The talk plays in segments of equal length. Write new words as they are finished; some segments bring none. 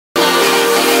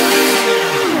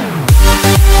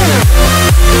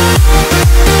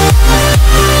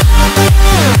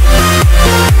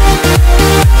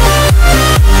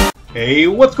Hey,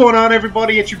 what's going on,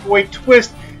 everybody? It's your boy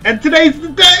Twist, and today's the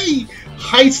day!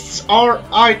 Heists are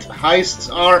out!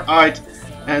 Heists are out!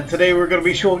 And today we're going to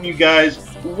be showing you guys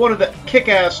one of the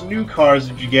kick-ass new cars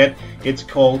that you get. It's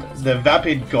called the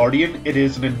Vapid Guardian. It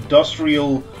is an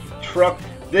industrial truck.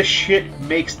 This shit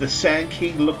makes the Sand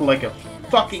King look like a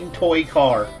fucking toy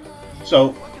car. So,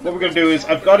 what we're going to do is,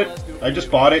 I've got it, I just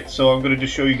bought it, so I'm going to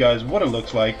just show you guys what it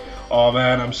looks like. Oh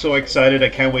man, I'm so excited. I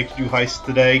can't wait to do heists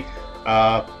today.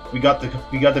 We got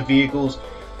the vehicles.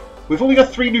 We've only got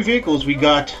 3 new vehicles. We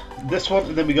got this one,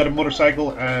 and then we got a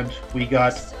motorcycle, and we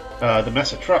got the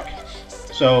Mesa truck.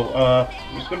 So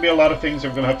there's going to be a lot of things that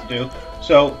we're going to have to do.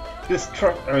 So this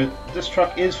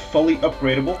truck is fully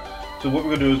upgradable. So what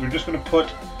we're going to do is we're just going to put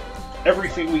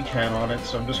everything we can on it.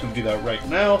 So I'm just going to do that right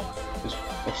now. Just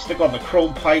we'll stick on the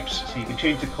chrome pipes, so you can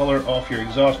change the color off your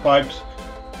exhaust pipes.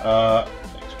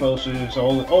 Explosives,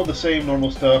 all the same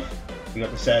normal stuff. We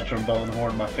got the sad trombone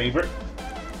horn, my favorite.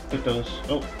 Put those.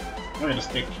 Oh, we're gonna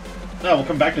stick. No, we'll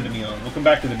come back to the neon. We'll come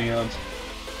back to the neons.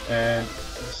 And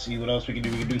let's see what else we can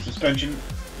do. We can do suspension,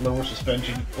 lower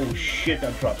suspension. Oh shit,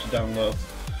 that drops it down low.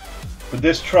 But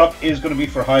this truck is gonna be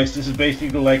for heist. This is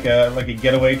basically like a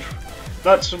getaway,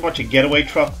 not so much a getaway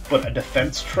truck, but a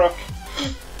defense truck.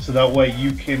 So that way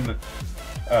you can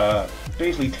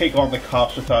basically take on the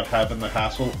cops without having the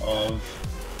hassle of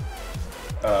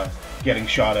getting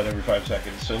shot at every 5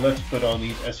 seconds. So let's put on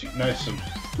these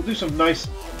we'll do some nice,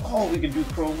 we can do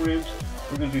chrome rims.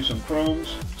 We're gonna do some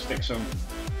chromes, stick some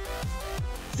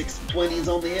 20s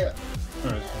on there.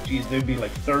 Geez, they'd be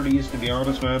like 30s to be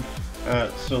honest, man.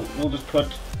 So we'll just put,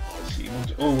 let's see,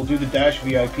 we'll do the dash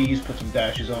VIPs, put some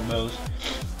dashes on those.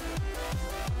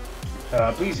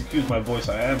 Please excuse my voice,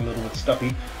 I am a little bit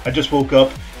stuffy. I just woke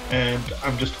up and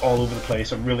I'm just all over the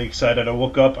place. I'm really excited. I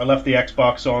woke up, I left the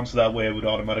Xbox on so that way it would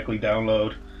automatically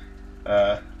download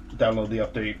the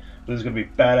update. This is going to be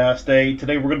a badass day.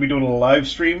 Today we're going to be doing a live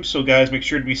stream, so guys, make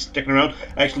sure to be sticking around.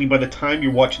 Actually, by the time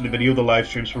you're watching the video, the live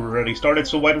streams were already started,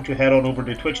 so why don't you head on over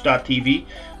to twitch.tv,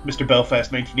 Mr. Belfast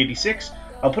 1986.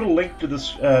 I'll put a link to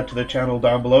this to the channel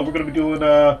down below. We're going to be doing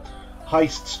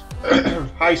heists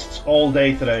heists all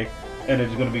day today, and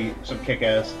it's going to be some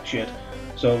kick-ass shit.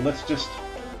 So let's just...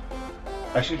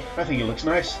 Actually, I think it looks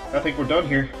nice. I think we're done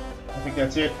here. I think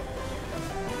that's it.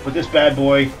 But this bad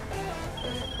boy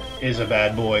is a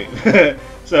bad boy.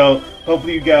 So,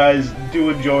 hopefully you guys do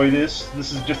enjoy this.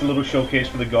 This is just a little showcase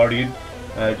for the Guardian.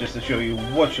 Just to show you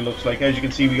what she looks like. As you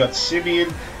can see, we got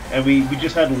Simeon, and we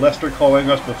just had Lester calling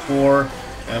us before.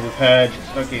 And we've had,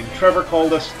 okay, Trevor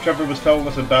called us. Trevor was telling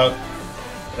us about,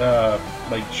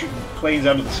 like, shooting planes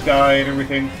out of the sky and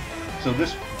everything. So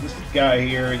this guy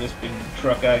here, this big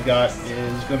truck I got,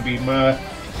 is going to be my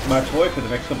toy for the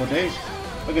next couple of days.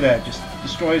 Look at that, just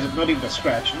destroys it, not even a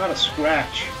scratch, not a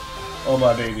scratch. Oh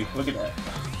my baby, look at that.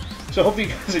 So hopefully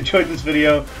you guys enjoyed this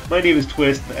video. My name is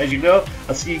Twist, as you know,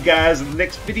 I'll see you guys in the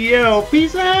next video.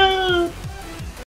 Peace out!